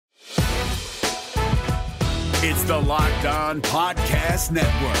It's the Locked On Podcast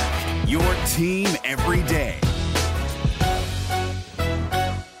Network, your team every day.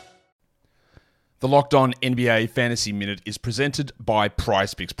 The Locked On NBA Fantasy Minute is presented by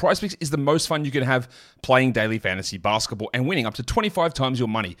PrizePicks. PrizePicks is the most fun you can have playing daily fantasy basketball and winning up to 25 times your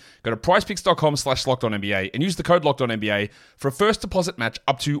money. Go to prizepicks.com/LockedOnNBA and use the code LockedOnNBA for a first deposit match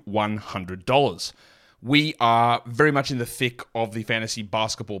up to $100. We are very much in the thick of the fantasy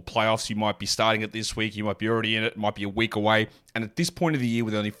basketball playoffs. You might be starting it this week. You might be already in it. It might be a week away. And at this point of the year,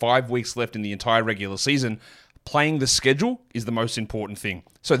 with only 5 weeks left in the entire regular season, playing the schedule is the most important thing.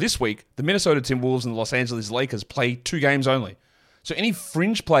 So this week, the Minnesota Timberwolves and the Los Angeles Lakers play 2 games only. So any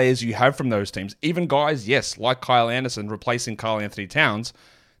fringe players you have from those teams, even guys, yes, like Kyle Anderson replacing Karl Anthony Towns,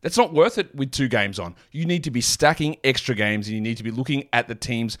 that's not worth it with 2 games on. You need to be stacking extra games, and you need to be looking at the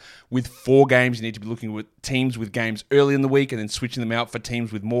teams with 4 games. You need to be looking at teams with games early in the week and then switching them out for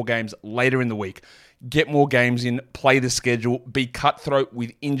teams with more games later in the week. Get more games in, play the schedule, be cutthroat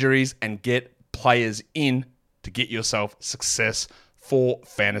with injuries, and get players in to get yourself success for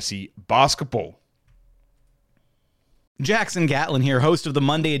fantasy basketball. Jackson Gatlin here, host of the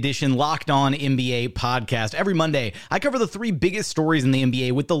Monday edition Locked On NBA podcast. Every Monday, I cover the 3 biggest stories in the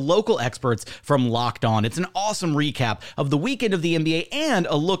NBA with the local experts from Locked On. It's an awesome recap of the weekend of the NBA and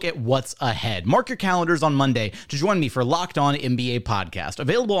a look at what's ahead. Mark your calendars on Monday to join me for Locked On NBA podcast,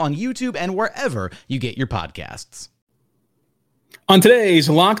 available on YouTube and wherever you get your podcasts. On today's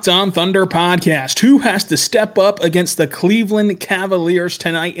Locked On Thunder podcast, who has to step up against the Cleveland Cavaliers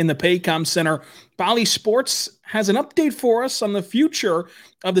tonight in the Paycom Center? Bally Sports has an update for us on the future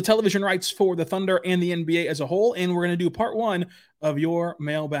of the television rights for the Thunder and the NBA as a whole, and we're going to do part 1 of your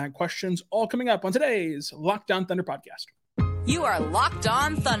mailbag questions, all coming up on today's Locked On Thunder podcast. You are Locked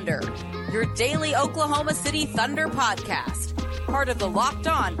On Thunder, your daily Oklahoma City Thunder podcast, part of the Locked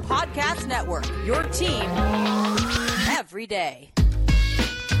On Podcast Network, your team every day.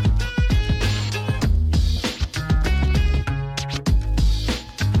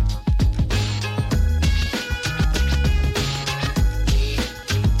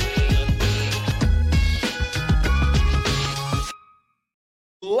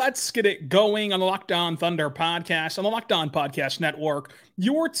 Let's get it going on the Locked On Thunder podcast, on the Locked On Podcast Network,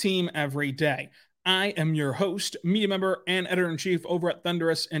 your team every day. I am your host, media member, and editor-in-chief over at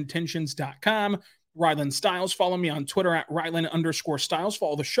ThunderousIntentions.com, Rylan Stiles. Follow me on Twitter at Rylan_Stiles.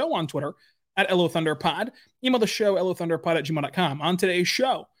 Follow the show on Twitter at LOThunderPod. Email the show, LOThunderPod@gmail.com. On today's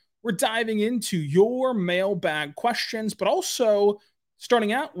show, we're diving into your mailbag questions, but also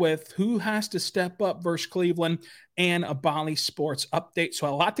starting out with who has to step up versus Cleveland and a Bally Sports update. So a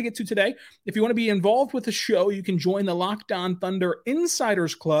lot to get to today. If you want to be involved with the show, you can join the Locked On Thunder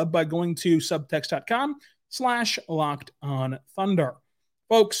Insiders Club by going to subtext.com/LockedOnThunder.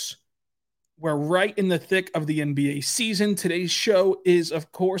 Folks, we're right in the thick of the NBA season. Today's show is,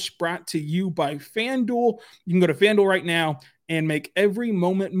 of course, brought to you by FanDuel. You can go to FanDuel right now and make every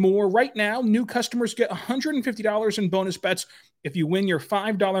moment more. Right now, new customers get $150 in bonus bets if you win your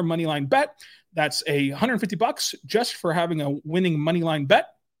 $5 moneyline bet. That's $150 just for having a winning moneyline bet.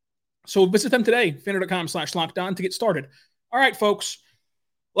 So visit them today, FanDuel.com/LockedOn to get started. All right, folks,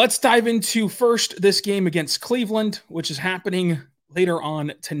 let's dive into first this game against Cleveland, which is happening later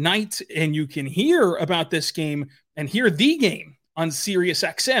on tonight. And you can hear about this game and hear the game on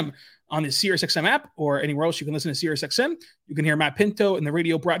SiriusXM, on the SiriusXM app, or anywhere else you can listen to SiriusXM. You can hear Matt Pinto in the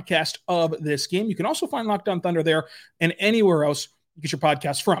radio broadcast of this game. You can also find Locked On Thunder there and anywhere else you get your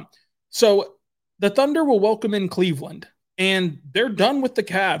podcast from. So the Thunder will welcome in Cleveland, and they're done with the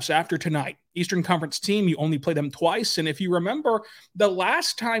Cavs after tonight. Eastern Conference team, you only play them twice. And if you remember, the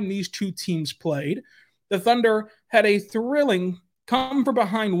last time these 2 teams played, the Thunder had a thrilling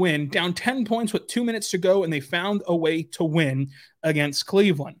come-from-behind win, down 10 points with 2 minutes to go, and they found a way to win against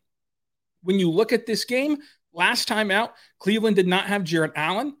Cleveland. When you look at this game, last time out, Cleveland did not have Jarrett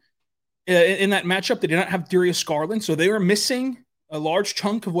Allen in that matchup. They did not have Darius Garland, so they were missing a large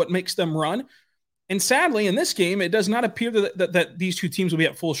chunk of what makes them run. And sadly, in this game, it does not appear that these 2 teams will be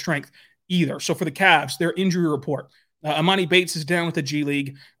at full strength either. So for the Cavs, their injury report, Amani Bates is down with the G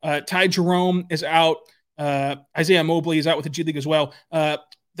League. Ty Jerome is out. Isaiah Mobley is out with the G League as well.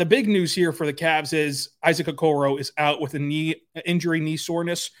 The big news here for the Cavs is Isaac Okoro is out with a knee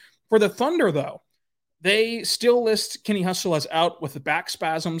soreness. For the Thunder, though, they still list Kenny Hustle as out with the back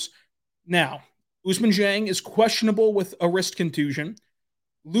spasms. Now, Ousmane Dieng is questionable with a wrist contusion.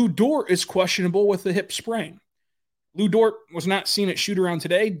 Lou Dort is questionable with a hip sprain. Lou Dort was not seen at shoot-around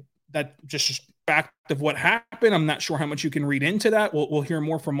today. That just fact of what happened. I'm not sure how much you can read into that. We'll hear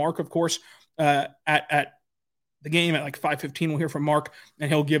more from Mark, of course, at the game at like 5:15. We'll hear from Mark, and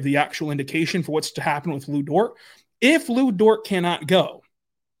he'll give the actual indication for what's to happen with Lou Dort. If Lou Dort cannot go,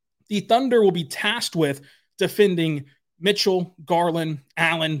 the Thunder will be tasked with defending Mitchell, Garland,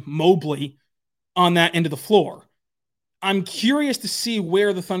 Allen, Mobley on that end of the floor. I'm curious to see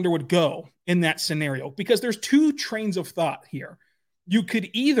where the Thunder would go in that scenario, because there's two trains of thought here. You could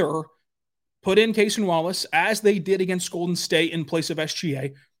either put in Cason Wallace, as they did against Golden State, in place of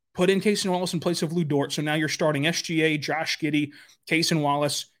SGA, put in Cason Wallace in place of Lou Dort. So now you're starting SGA, Josh Giddey, Cason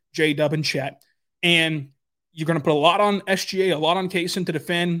Wallace, J-Dub, and Chet. And you're going to put a lot on SGA, a lot on Cason to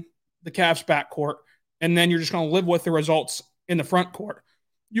defend the Cavs backcourt, and then you're just going to live with the results in the front court.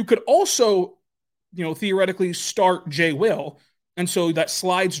 You could also, theoretically start Jay Will, and so that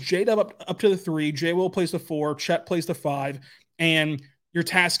slides J-Dub up to the 3, Jay Will plays the 4, Chet plays the 5, and you're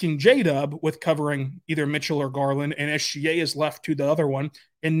tasking J-Dub with covering either Mitchell or Garland, and SGA is left to the other one,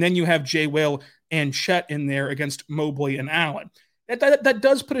 and then you have Jay Will and Chet in there against Mobley and Allen. That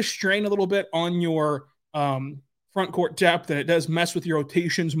does put a strain a little bit on your front court depth, and it does mess with your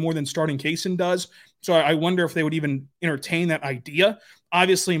rotations more than starting Cason does. So I wonder if they would even entertain that idea.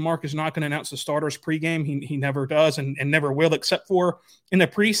 Obviously, Mark is not going to announce the starters pregame. He never does and never will, except for in the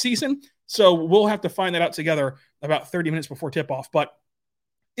preseason. So we'll have to find that out together about 30 minutes before tip-off. But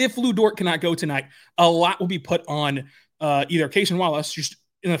if Lou Dort cannot go tonight, a lot will be put on either Cason Wallace, just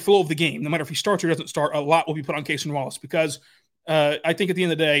in the flow of the game. No matter if he starts or doesn't start, a lot will be put on Cason Wallace, because I think at the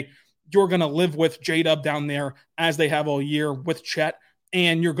end of the day, you're going to live with J-Dub down there as they have all year with Chet,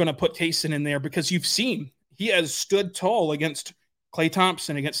 and you're going to put Cason in there because you've seen he has stood tall against Klay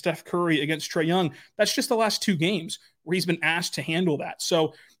Thompson, against Steph Curry, against Trae Young. That's just the last 2 games where he's been asked to handle that.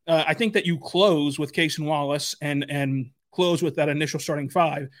 So I think that you close with Cason Wallace and close with that initial starting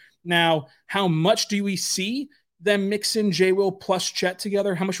 5. Now, how much do we see them mix in J. Will plus Chet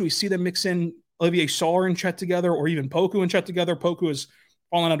together? How much do we see them mix in Olivier Sarr and Chet together, or even Poku and Chet together? Poku has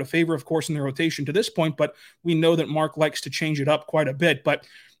fallen out of favor, of course, in the rotation to this point, but we know that Mark likes to change it up quite a bit. But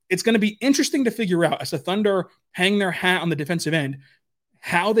it's going to be interesting to figure out, as the Thunder hang their hat on the defensive end,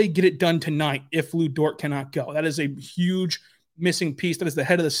 how they get it done tonight if Lou Dort cannot go. That is a huge missing piece. That is the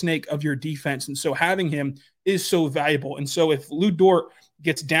head of the snake of your defense. And so having him is so valuable. And so if Lou Dort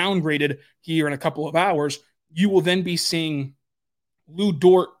gets downgraded here in a couple of hours, you will then be seeing Lou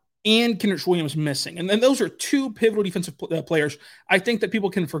Dort and Kenrich Williams missing. And then those are 2 pivotal defensive players. I think that people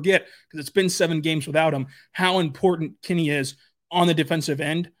can forget, because it's been 7 games without him, how important Kenny is on the defensive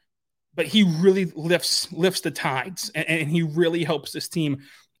end. But he really lifts the tides, and he really helps this team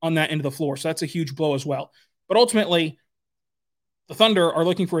on that end of the floor. So that's a huge blow as well. But ultimately, the Thunder are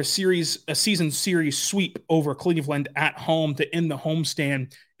looking for a season series sweep over Cleveland at home to end the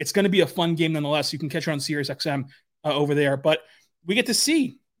homestand. It's going to be a fun game nonetheless. You can catch it on SiriusXM over there. But we get to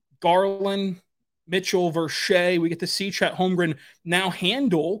see Garland, Mitchell versus Shea. We get to see Chet Holmgren now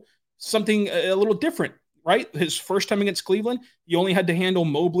handle something a little different, right? His first time against Cleveland, you only had to handle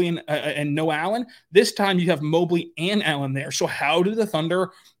Mobley and no Allen. This time you have Mobley and Allen there. So how do the Thunder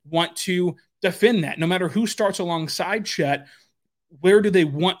want to defend that? No matter who starts alongside Chet, where do they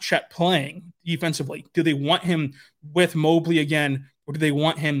want Chet playing defensively? Do they want him with Mobley again, or do they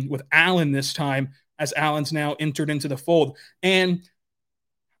want him with Allen this time, as Allen's now entered into the fold? And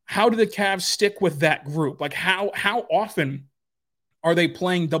how do the Cavs stick with that group? Like how often are they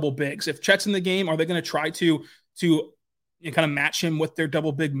playing double bigs? If Chet's in the game, are they going to try to kind of match him with their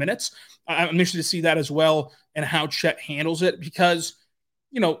double big minutes? I'm interested to see that as well, and how Chet handles it, because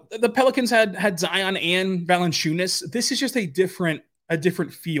the Pelicans had Zion and Valanciunas. This is just a different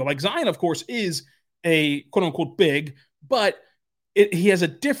feel. Like Zion, of course, is a quote unquote big, but he has a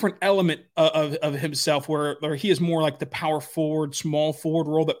different element of himself where he is more like the power forward, small forward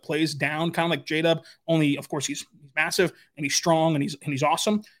role that plays down, kind of like J-Dub, only of course he's massive and he's strong and he's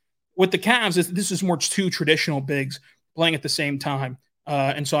awesome. With the Cavs, this is more 2 traditional bigs playing at the same time.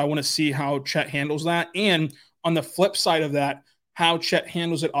 And so I want to see how Chet handles that. And on the flip side of that, how Chet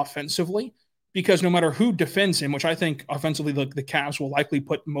handles it offensively, because no matter who defends him, which I think offensively the Cavs will likely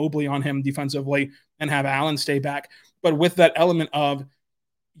put Mobley on him defensively and have Allen stay back. But with that element of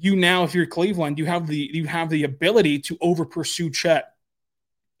now, if you're Cleveland, you have the ability to over pursue Chet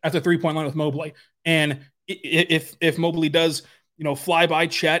at the 3-point line with Mobley. And if Mobley does, fly by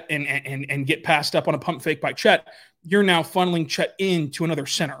Chet and get passed up on a pump fake by Chet, you're now funneling Chet into another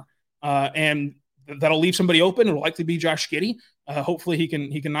center. And that'll leave somebody open. It'll likely be Josh Giddey. Hopefully he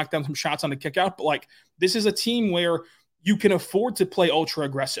can knock down some shots on the kick out. But this is a team where you can afford to play ultra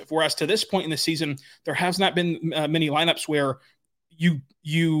aggressive. Whereas to this point in the season, there has not been many lineups where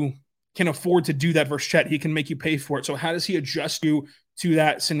you can afford to do that versus Chet. He can make you pay for it. So how does he adjust you to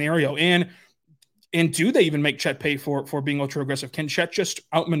that scenario? And And do they even make Chet pay for being ultra aggressive? Can Chet just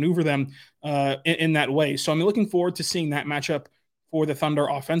outmaneuver them in that way? So I'm looking forward to seeing that matchup for the Thunder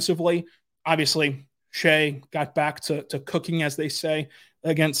offensively. Obviously, Shea got back to cooking, as they say,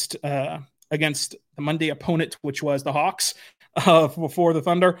 against the Monday opponent, which was the Hawks for the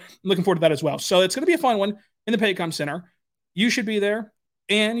Thunder. I'm looking forward to that as well. So it's going to be a fun one in the Paycom Center. You should be there,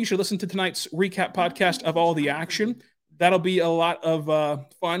 and you should listen to tonight's recap podcast of all the action. That'll be a lot of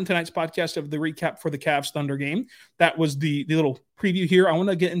fun. Tonight's podcast of the recap for the Cavs Thunder game. That was the little preview here. I want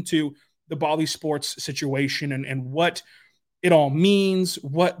to get into the Bally Sports situation and what it all means,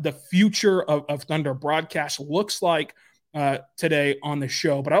 what the future of Thunder broadcast looks like today on the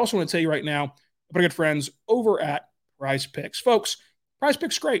show. But I also want to tell you right now about our good friends over at Prize Picks. Folks, Prize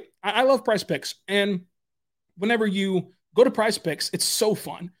Picks great. I love Prize Picks. And whenever you go to Prize Picks, it's so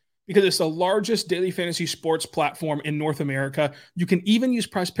fun, because it's the largest daily fantasy sports platform in North America. You can even use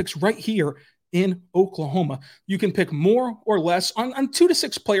Prize Picks right here in Oklahoma. You can pick more or less on 2 to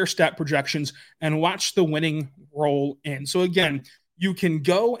 6 player stat projections and watch the winning roll in. So again, you can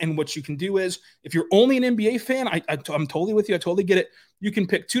go, and what you can do is, if you're only an NBA fan, I'm totally with you. I totally get it. You can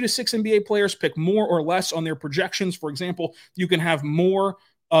pick 2 to 6 NBA players, pick more or less on their projections. For example, you can have more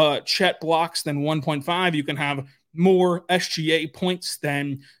Chet blocks than 1.5. You can have more SGA points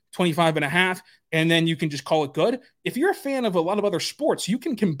than 25.5, and then you can just call it good. If you're a fan of a lot of other sports, you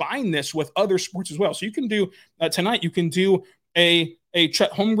can combine this with other sports as well. So you can do tonight, you can do a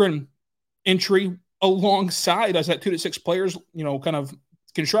Chet Holmgren entry alongside as that 2 to 6 players, kind of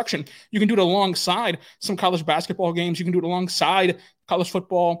construction. You can do it alongside some college basketball games. You can do it alongside college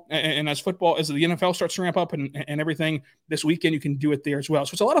football. And as the NFL starts to ramp up and everything this weekend, you can do it there as well.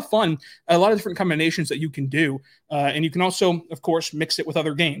 So it's a lot of fun, a lot of different combinations that you can do. And you can also, of course, mix it with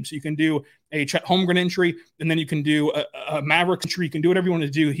other games. You can do a Chet Holmgren entry, and then you can do a Maverick entry. You can do whatever you want to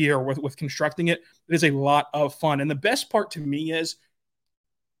do here with constructing it. It is a lot of fun. And the best part to me is,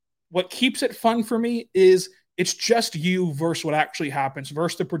 what keeps it fun for me is it's just you versus what actually happens,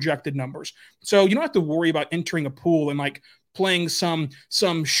 versus the projected numbers. So you don't have to worry about entering a pool and like playing some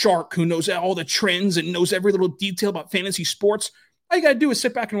shark who knows all the trends and knows every little detail about fantasy sports. All you got to do is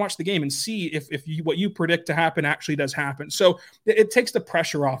sit back and watch the game and see if what you predict to happen actually does happen. So it takes the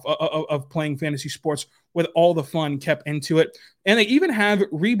pressure off of playing fantasy sports with all the fun kept into it. And they even have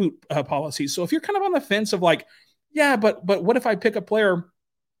reboot policies. So if you're kind of on the fence of like, yeah, but what if I pick a player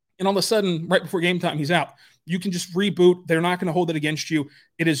and all of a sudden, right before game time, he's out, you can just reboot. They're not going to hold it against you.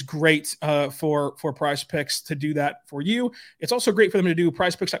 It is great for Prize Picks to do that for you. It's also great for them to do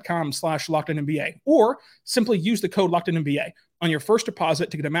prizepicks.com/LockedOnNBA, or simply use the code LockedOnNBA on your first deposit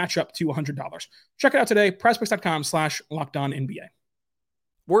to get a match up to $100. Check it out today, prizepicks.com/LockedOnNBA.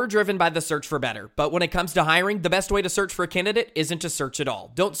 We're driven by the search for better, but when it comes to hiring, the best way to search for a candidate isn't to search at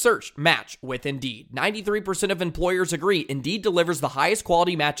all. Don't search, match with Indeed. 93% of employers agree Indeed delivers the highest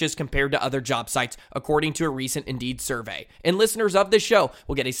quality matches compared to other job sites, according to a recent Indeed survey. And listeners of this show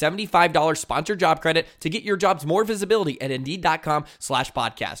will get a $75 sponsored job credit to get your jobs more visibility at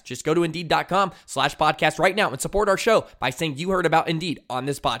Indeed.com/podcast. Just go to Indeed.com/podcast right now and support our show by saying you heard about Indeed on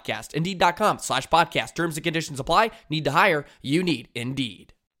this podcast. Indeed.com/podcast. Terms and conditions apply. Need to hire? You need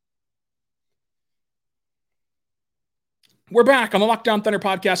Indeed. We're back on the Lockdown Thunder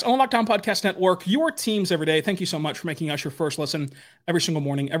podcast, on the Lockdown Podcast Network, your teams every day. Thank you so much for making us your first listen every single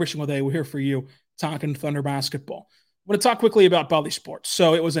morning, every single day. We're here for you talking Thunder basketball. I want to talk quickly about Bally Sports.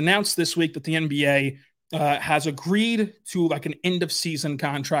 So it was announced this week that the NBA has agreed to like an end-of-season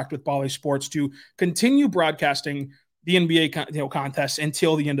contract with Bally Sports to continue broadcasting the NBA contests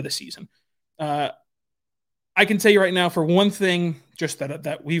until the end of the season. I can tell you right now, for one thing, just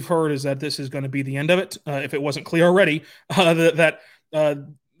that we've heard is that this is going to be the end of it. If it wasn't clear already, let's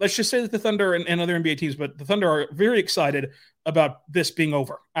just say that the Thunder and other NBA teams, but the Thunder are very excited about this being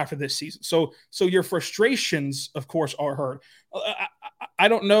over after this season. So your frustrations, of course, are heard. I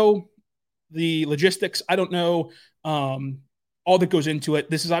don't know the logistics. I don't know all that goes into it.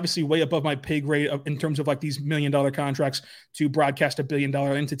 This is obviously way above my pay grade in terms of like these $1 million contracts to broadcast a $1 billion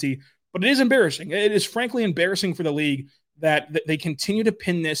entity. But it is embarrassing. It is frankly embarrassing for the league that they continue to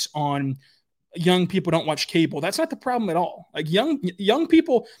pin this on young people don't watch cable. That's not the problem at all. Like young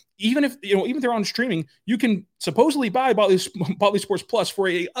people, even if they're on streaming, you can supposedly buy Bally Sports Plus for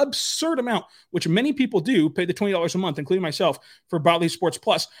an absurd amount, which many people do, pay the $20 a month, including myself, for Bally Sports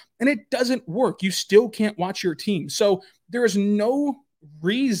Plus, and it doesn't work. You still can't watch your team. So there is no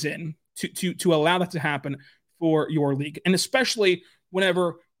reason to allow that to happen for your league, and especially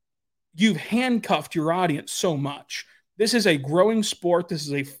whenever you've handcuffed your audience so much. This is a growing sport. This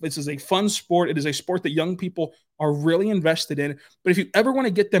is a fun sport. It is a sport that young people are really invested in. But if you ever want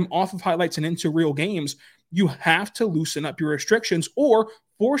to get them off of highlights and into real games, you have to loosen up your restrictions or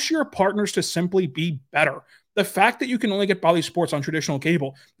force your partners to simply be better. The fact that you can only get Bally Sports on traditional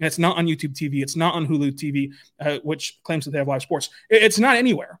cable, and it's not on YouTube TV, it's not on Hulu TV, which claims that they have live sports. It's not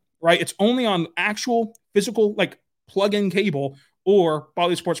anywhere, right? It's only on actual physical, like plug-in cable or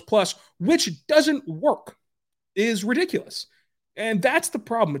Bally Sports Plus, which doesn't work, is ridiculous. And that's the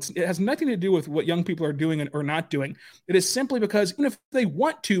problem. It has nothing to do with what young people are doing or not doing. It is simply because even if they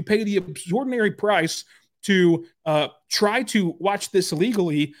want to pay the extraordinary price to try to watch this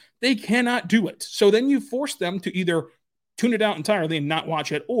legally, they cannot do it. So then you force them to either tune it out entirely and not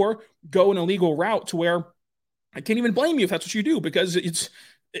watch it, or go an illegal route to where I can't even blame you if that's what you do, because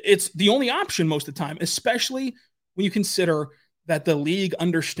it's the only option most of the time, especially when you consider that the league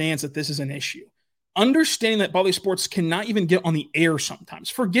understands that this is an issue. Understanding that Bally Sports cannot even get on the air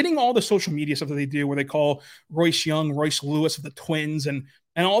sometimes, forgetting all the social media stuff that they do where they call Royce Young, Royce Lewis of the Twins, and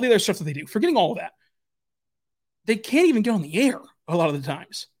all the other stuff that they do, forgetting all of that. They can't even get on the air a lot of the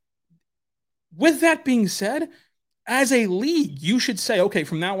times. With that being said, as a league, you should say, okay,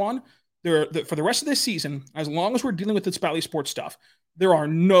 from now on, for the rest of this season, as long as we're dealing with this Bally Sports stuff, there are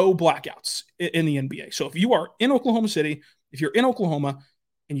no blackouts in the NBA. So if you are in Oklahoma City, if you're in Oklahoma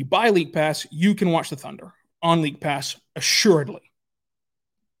and you buy League Pass, you can watch the Thunder on League Pass, assuredly.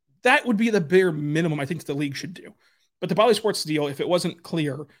 That would be the bare minimum I think the league should do. But the Bally Sports deal, if it wasn't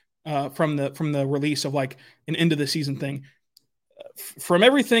clear from the release of like an end of the season thing, from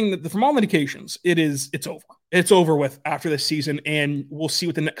everything, from all indications, it's over. It's over with after this season, and we'll see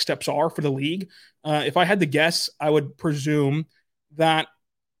what the next steps are for the league. If I had to guess, I would presume that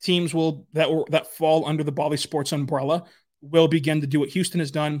teams that fall under the Bally Sports umbrella will begin to do what Houston has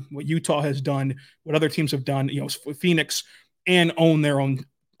done, what Utah has done, what other teams have done, Phoenix, and own their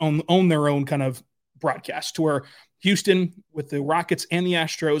own kind of broadcast, to where Houston with the Rockets and the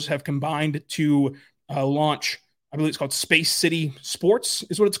Astros have combined to launch, I believe it's called Space City Sports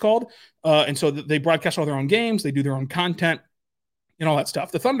is what it's called. And so they broadcast all their own games. They do their own content and all that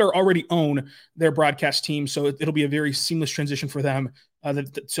stuff. The Thunder already own their broadcast team, so it'll be a very seamless transition for them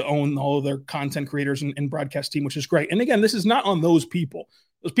to own all of their content creators and broadcast team, which is great. And again, this is not on those people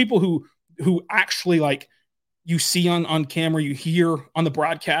who actually like you see on camera, you hear on the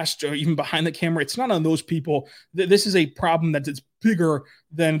broadcast, or even behind the camera. It's not on those people. This is a problem that's bigger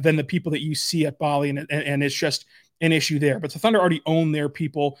than the people that you see at Bally, and it's just an issue there. But the Thunder already own their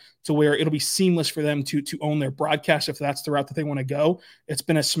people to where it'll be seamless for them to own their broadcast if that's the route that they want to go. It's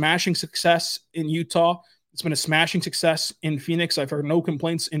been a smashing success in Utah. It's been a smashing success in Phoenix. I've heard no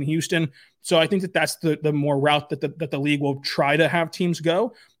complaints in Houston. So I think that's the more route that the league will try to have teams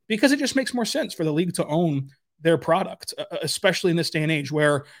go, because it just makes more sense for the league to own their product, especially in this day and age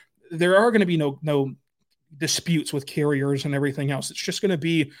where there are going to be no disputes with carriers and everything else. It's just going to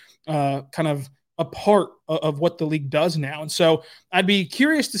be kind of a part of what the league does now. And so I'd be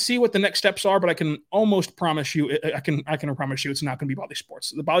curious to see what the next steps are, but I can almost promise you, I can promise you it's not going to be Bally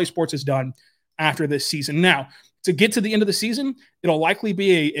Sports. The Bally Sports is done after this season. Now, to get to the end of the season, it'll likely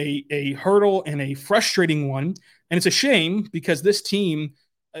be a hurdle and a frustrating one. And it's a shame because this team,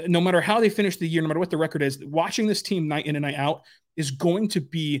 no matter how they finish the year, no matter what the record is, watching this team night in and night out is going to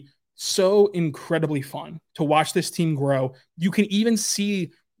be so incredibly fun to watch this team grow. You can even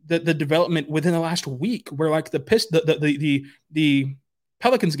see the development within the last week, where like the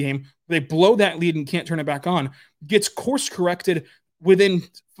Pelicans game, they blow that lead and can't turn it back on, gets course corrected within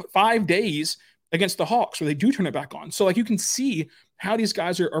 5 days against the Hawks, where they do turn it back on. So like you can see how these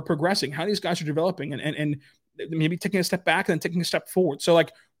guys are progressing, how these guys are developing, and maybe taking a step back and then taking a step forward. So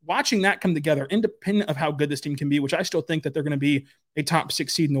like watching that come together, independent of how good this team can be, which I still think that they're going to be a top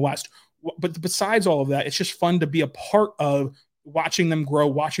 6 seed in the West. But besides all of that, it's just fun to be a part of watching them grow,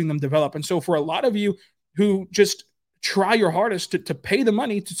 watching them develop. And so for a lot of you who just try your hardest to pay the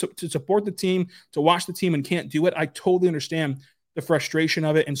money to support the team, to watch the team and can't do it, I totally understand the frustration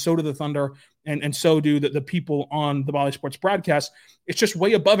of it. And so do the Thunder, and so do the people on the Bally Sports broadcast. It's just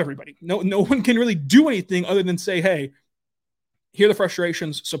way above everybody. No one can really do anything other than say, hey, hear the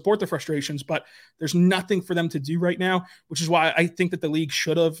frustrations, support the frustrations, but there's nothing for them to do right now, which is why I think that the league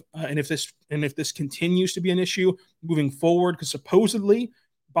should have, and if this continues to be an issue moving forward, because supposedly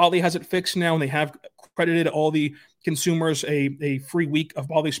Bally has it fixed now, and they have credited all the consumers a free week of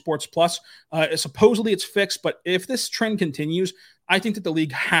Bally Sports Plus. Supposedly it's fixed, but if this trend continues, I think that the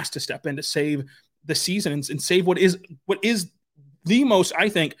league has to step in to save the season and save what is the most, I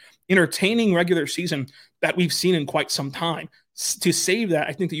think, entertaining regular season that we've seen in quite some time. To save that,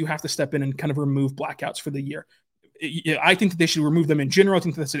 I think that you have to step in and kind of remove blackouts for the year. I think that they should remove them in general. I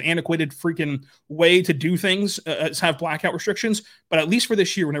think that's an antiquated freaking way to do things, have blackout restrictions. But at least for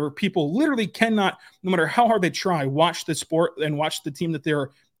this year, whenever people literally cannot, no matter how hard they try, watch the sport and watch the team that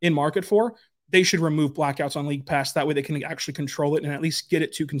they're in market for, they should remove blackouts on League Pass. That way they can actually control it and at least get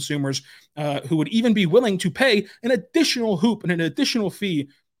it to consumers who would even be willing to pay an additional hoop and an additional fee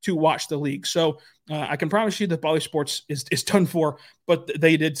to watch the league. So I can promise you that Bally Sports is done for, but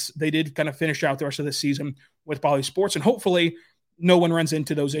they did kind of finish out the rest of the season with Bally Sports, and hopefully no one runs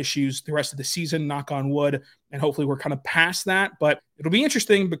into those issues the rest of the season, knock on wood, and hopefully we're kind of past that. But it'll be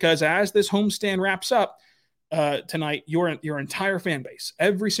interesting because as this homestand wraps up tonight, your entire fan base,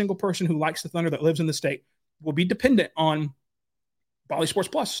 every single person who likes the Thunder that lives in the state, will be dependent on Bally Sports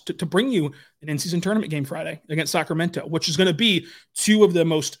Plus to bring you an in-season tournament game Friday against Sacramento, which is going to be two of the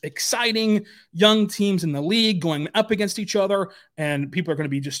most exciting young teams in the league going up against each other, and people are going to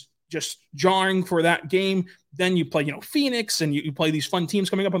be just jarring for that game. Then you play, Phoenix, and you play these fun teams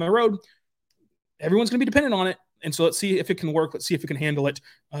coming up on the road. Everyone's going to be dependent on it, and so let's see if it can work. Let's see if we can handle it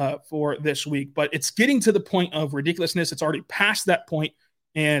for this week. But it's getting to the point of ridiculousness. It's already past that point,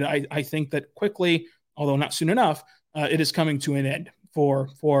 and I think that quickly, although not soon enough, it is coming to an end for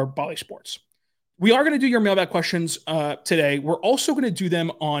Bally Sports. We are going to do your mailbag questions today. We're also going to do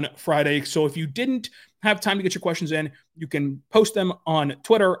them on Friday. So if you didn't have time to get your questions in, you can post them on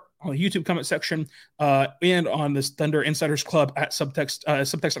Twitter, on the YouTube comment section, and on this Thunder Insiders Club at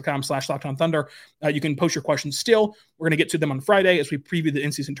subtext.com/LockedOnThunder. You can post your questions still. We're going to get to them on Friday as we preview the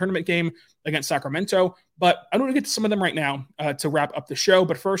in-season tournament game against Sacramento. But I want to get to some of them right now to wrap up the show.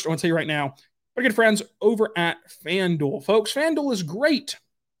 But first, I want to tell you right now, our good friends over at FanDuel. Folks, FanDuel is great.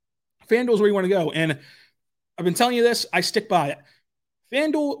 FanDuel is where you want to go. And I've been telling you this. I stick by it.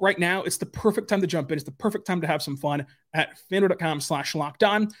 FanDuel right now, it's the perfect time to jump in. It's the perfect time to have some fun at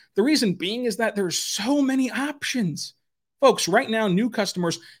FanDuel.com/LockedOn. The reason being is that there's so many options. Folks, right now, new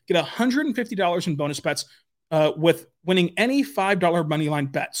customers get $150 in bonus bets with winning any $5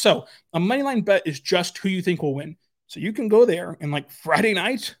 moneyline bet. So a moneyline bet is just who you think will win. So you can go there and like Friday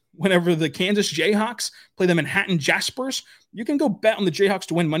night, whenever the Kansas Jayhawks play the Manhattan Jaspers, you can go bet on the Jayhawks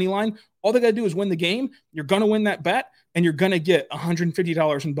to win money line. All they got to do is win the game. You're going to win that bet, and you're going to get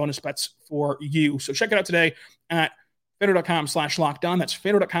 $150 in bonus bets for you. So check it out today at FanDuel.com/LockedOn. That's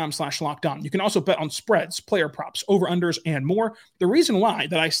FanDuel.com/LockedOn. You can also bet on spreads, player props, over-unders, and more. The reason why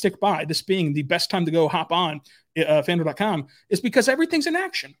that I stick by this being the best time to go hop on FanDuel.com is because everything's in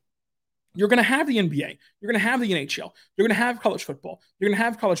action. You're going to have the NBA. You're going to have the NHL. You're going to have college football. You're going to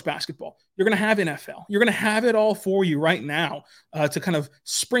have college basketball. You're going to have NFL. You're going to have it all for you right now to kind of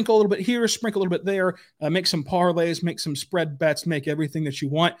sprinkle a little bit here, sprinkle a little bit there, make some parlays, make some spread bets, make everything that you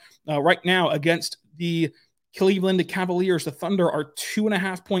want. Right now against the Cleveland Cavaliers, the Thunder are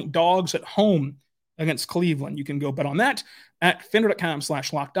 2.5-point dogs at home against Cleveland. You can go bet on that at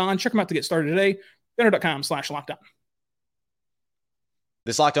FanDuel.com/LockedOn. Check them out to get started today. FanDuel.com/LockedOn.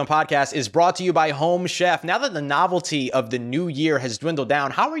 This Locked On podcast is brought to you by Home Chef. Now that the novelty of the new year has dwindled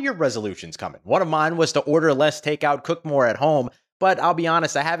down, how are your resolutions coming? One of mine was to order less takeout, cook more at home, but I'll be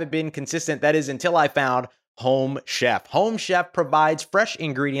honest, I haven't been consistent. That is until I found Home Chef. Home Chef provides fresh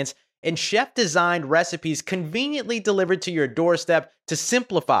ingredients and chef-designed recipes conveniently delivered to your doorstep to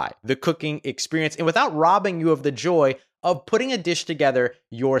simplify the cooking experience and without robbing you of the joy of putting a dish together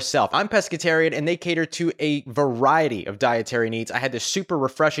yourself. I'm pescatarian and they cater to a variety of dietary needs. I had this super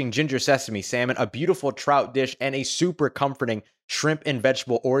refreshing ginger sesame salmon, a beautiful trout dish, and a super comforting shrimp and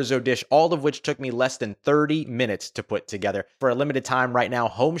vegetable orzo dish, all of which took me less than 30 minutes to put together. For a limited time right now,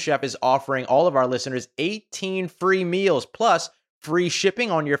 Home Chef is offering all of our listeners 18 free meals plus free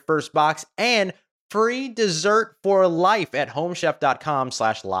shipping on your first box and free dessert for life at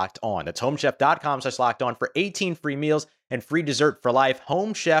homechef.com/LockedOn. That's homechef.com/LockedOn for 18 free meals and free dessert for life.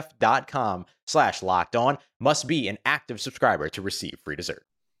 Homechef.com/LockedOn. Must be an active subscriber to receive free dessert.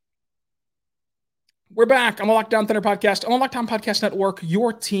 We're back on the Locked On Thunder podcast, on the Locked On Podcast Network,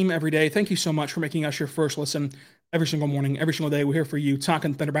 your team every day. Thank you so much for making us your first listen every single morning, every single day. We're here for you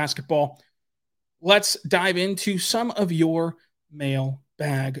talking Thunder basketball. Let's dive into some of your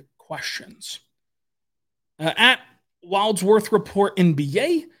mailbag questions. At Wildsworth Report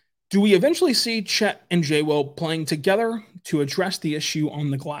NBA, do we eventually see Chet and J-Will playing together to address the issue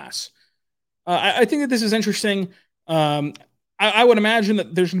on the glass? I think that this is interesting. I would imagine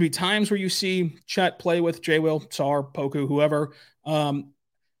that there's going to be times where you see Chet play with J-Will, Sar, Poku, whoever.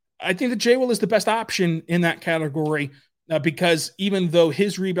 I think that J-Will is the best option in that category because even though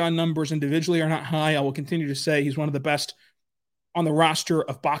his rebound numbers individually are not high, I will continue to say he's one of the best on the roster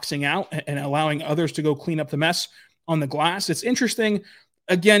of boxing out and allowing others to go clean up the mess on the glass. It's interesting.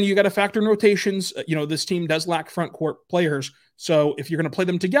 again, you got to factor in rotations. This team does lack front court players. So if you're going to play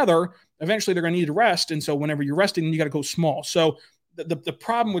them together, eventually they're going to need to rest. And so whenever you're resting, you got to go small. So the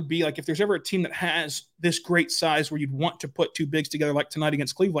problem would be like if there's ever a team that has this great size where you'd want to put two bigs together like tonight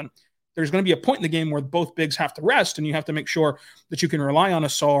against Cleveland, there's going to be a point in the game where both bigs have to rest, and you have to make sure that you can rely on a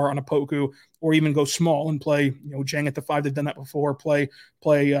Sarr, on a Poku, or even go small and play, Jang at the 5. They've done that before. Play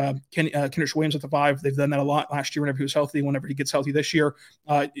Kenrich Williams at the 5. They've done that a lot last year whenever he was healthy. Whenever he gets healthy this year,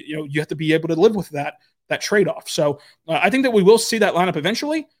 you have to be able to live with that trade-off. So I think that we will see that lineup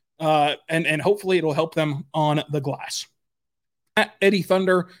eventually, and hopefully it'll help them on the glass. At Eddie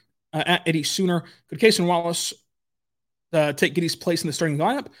Thunder, at Eddie Sooner, could Cason Wallace take Giddey's place in the starting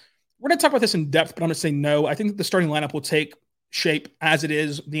lineup? We're going to talk about this in depth, but I'm going to say no. I think that the starting lineup will take shape as it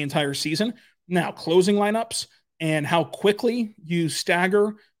is the entire season. Now, closing lineups and how quickly you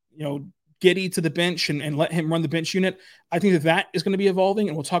stagger, Giddey to the bench and let him run the bench unit, I think that is going to be evolving,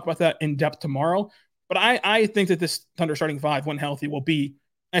 and we'll talk about that in depth tomorrow. But I think that this Thunder starting 5, when healthy, will be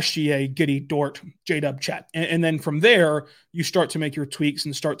SGA, Giddey, Dort, J-Dub, Chet. And then from there, you start to make your tweaks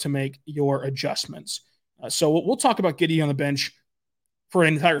and start to make your adjustments. So we'll talk about Giddey on the bench for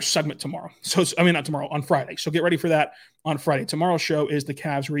an entire segment tomorrow. Not tomorrow, on Friday. So get ready for that on Friday. Tomorrow's show is the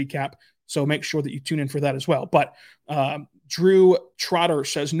Cavs recap. So make sure that you tune in for that as well. But Drew Trotter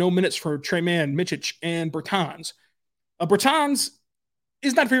says no minutes for Tre Mann, Micic, and Bertans. Bertans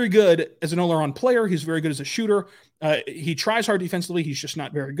is not very good as an all-around player. He's very good as a shooter. He tries hard defensively. He's just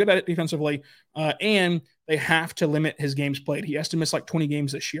not very good at it defensively. And they have to limit his games played. He has to miss like 20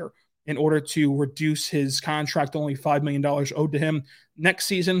 games this year in order to reduce his contract, only $5 million owed to him next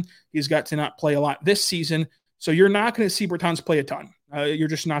season. He's got to not play a lot this season. So you're not going to see Bertans play a ton. You're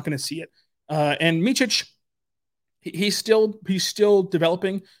just not going to see it. And Micic, he's still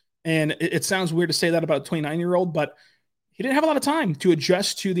developing. And it sounds weird to say that about a 29-year-old, but he didn't have a lot of time to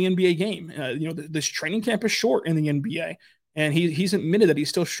adjust to the NBA game. This training camp is short in the NBA. And he's admitted that he's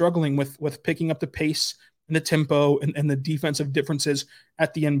still struggling with picking up the pace and the tempo and the defensive differences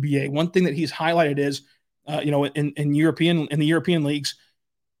at the NBA. One thing that he's highlighted is, in the European leagues,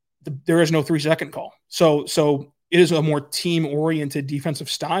 there is no 3-second call. So it is a more team-oriented defensive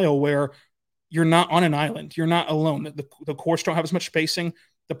style where you're not on an island. You're not alone. The courts don't have as much spacing.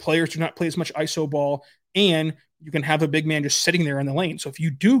 The players do not play as much ISO ball, and you can have a big man just sitting there in the lane. So if you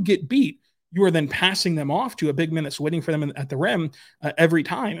do get beat, you are then passing them off to a big man that's waiting for them at the rim every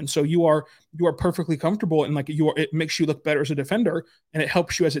time. And so you are perfectly comfortable, and it makes you look better as a defender, and it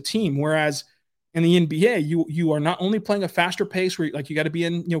helps you as a team. Whereas in the NBA, you are not only playing a faster pace where you got to be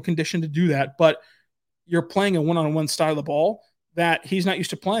in condition to do that, but you're playing a one-on-one style of ball that he's not used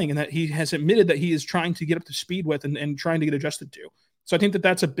to playing, and that he has admitted that he is trying to get up to speed with and trying to get adjusted to. So I think that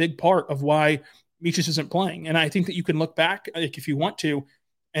that's a big part of why Micic isn't playing. And I think that you can look back, if you want to,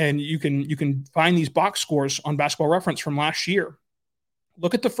 and you can find these box scores on Basketball Reference from last year.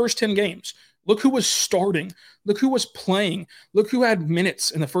 Look at the first 10 games. Look who was starting. Look who was playing. Look who had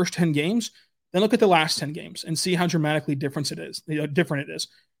minutes in the first 10 games. Then look at the last 10 games and see how dramatically different it is.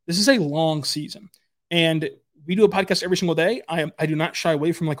 This is a long season. And we do a podcast every single day. I do not shy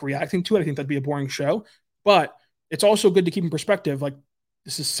away from reacting to it. I think that'd be a boring show. But it's also good to keep in perspective.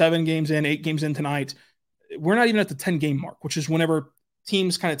 This is 7 games in, 8 games in tonight. We're not even at the 10-game mark, which is whenever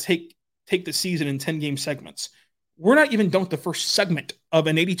teams kind of take the season in 10-game segments. We're not even done with the first segment of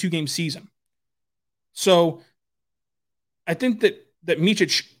an 82-game season. So I think that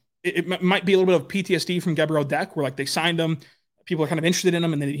Micic, it might be a little bit of PTSD from Gabriel Deck, where they signed him, people are kind of interested in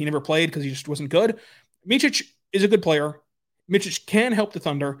him, and then he never played because he just wasn't good. Micic is a good player. Micic can help the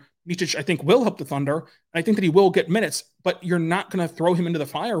Thunder. Micic, I think, will help the Thunder. I think that he will get minutes, but you're not going to throw him into the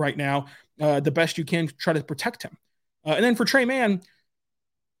fire right now. The best you can, try to protect him. And then for Tre Mann,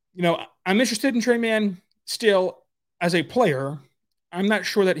 I'm interested in Tre Mann still as a player. I'm not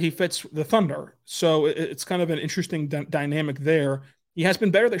sure that he fits the Thunder. So it's kind of an interesting dynamic there. He has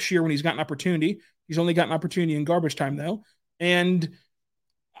been better this year when he's gotten opportunity. He's only gotten opportunity in garbage time, though. And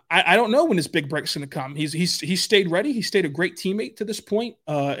I don't know when his big break's going to come. He's stayed ready. He stayed a great teammate to this point,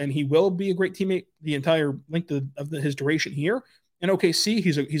 and he will be a great teammate the entire length of his duration here. In OKC,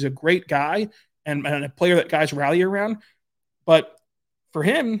 he's a great guy and a player that guys rally around. But for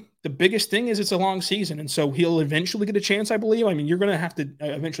him, the biggest thing is it's a long season, and so he'll eventually get a chance, I believe. I mean, you're going to have to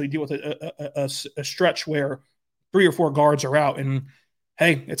eventually deal with a stretch where 3 or 4 guards are out, and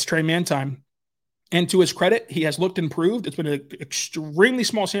hey, it's Tre Mann time. And to his credit, he has looked improved. It's been an extremely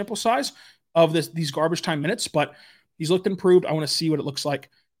small sample size of these garbage time minutes, but he's looked improved. I want to see what it looks like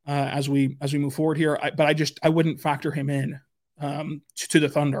as we move forward here. I wouldn't factor him in to the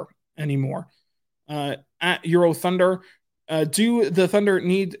Thunder anymore. At Euro Thunder, Do the Thunder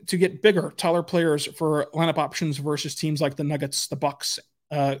need to get bigger, taller players for lineup options versus teams like the Nuggets, the Bucks,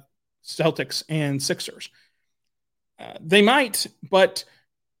 Celtics, and Sixers? They might, but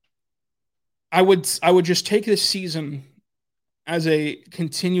I would just take this season as a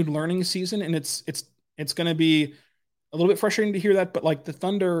continued learning season, and it's going to be a little bit frustrating to hear that, but like the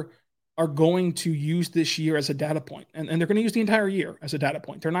Thunder are going to use this year as a data point, and they're going to use the entire year as a data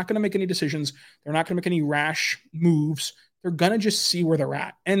point. They're not going to make any decisions. They're not going to make any rash moves. They're going to just see where they're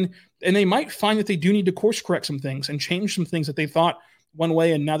at, and they might find that they do need to course correct some things and change some things that they thought one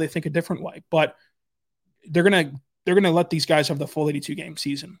way and now they think a different way. But they're going to let these guys have the full 82 game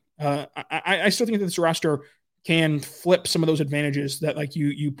season. I still think that this roster can flip some of those advantages that, like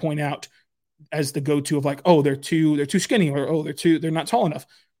you point out as the go-to of like, oh, they're too skinny, or oh, they're not tall enough.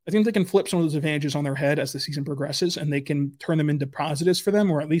 I think they can flip some of those advantages on their head as the season progresses, and they can turn them into positives for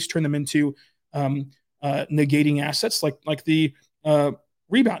them, or at least turn them into negating assets like the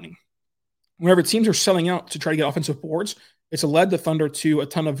rebounding. Whenever teams are selling out to try to get offensive boards, it's led the Thunder to a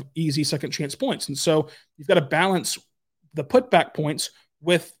ton of easy second chance points. And so you've got to balance the putback points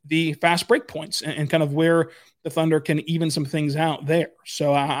with the fast break points and kind of where the Thunder can even some things out there.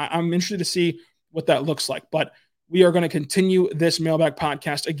 So I'm interested to see what that looks like. But we are going to continue this Mailbag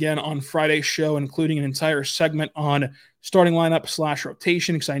podcast again on Friday's show, including an entire segment on starting lineup /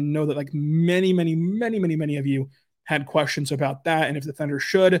 rotation, because I know that like many of you had questions about that, and if the Thunder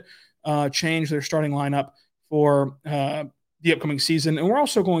should change their starting lineup for the upcoming season. And we're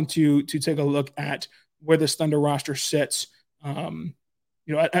also going to take a look at where this Thunder roster sits.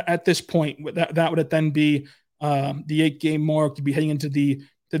 At this point, that would then be the 8-game mark. You'd be heading into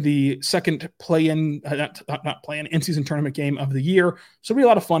the second in-season tournament game of the year. So it'll be a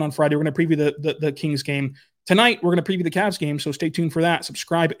lot of fun on Friday. We're going to preview the Kings game. Tonight, we're going to preview the Cavs game, so stay tuned for that.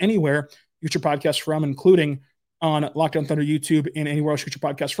 Subscribe anywhere you get your podcast from, including on Locked On Thunder YouTube and anywhere else you get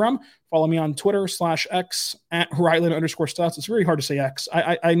your podcast from. Follow me on Twitter /X at Ryland_Stutz. It's very hard to say X.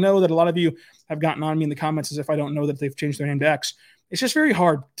 I know that a lot of you have gotten on me in the comments as if I don't know that they've changed their name to X. It's just very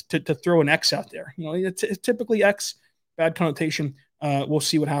hard to throw an X out there. It's typically X, bad connotation. We'll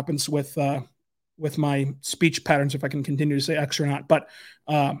see what happens with my speech patterns, if I can continue to say X or not. But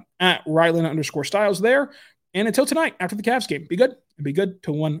at Ryland_Styles there. And until tonight, after the Cavs game, be good and be good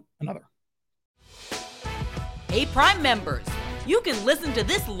to one another. Hey, Prime members, you can listen to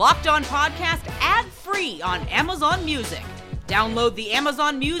this Locked On podcast ad-free on Amazon Music. Download the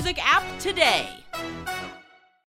Amazon Music app today.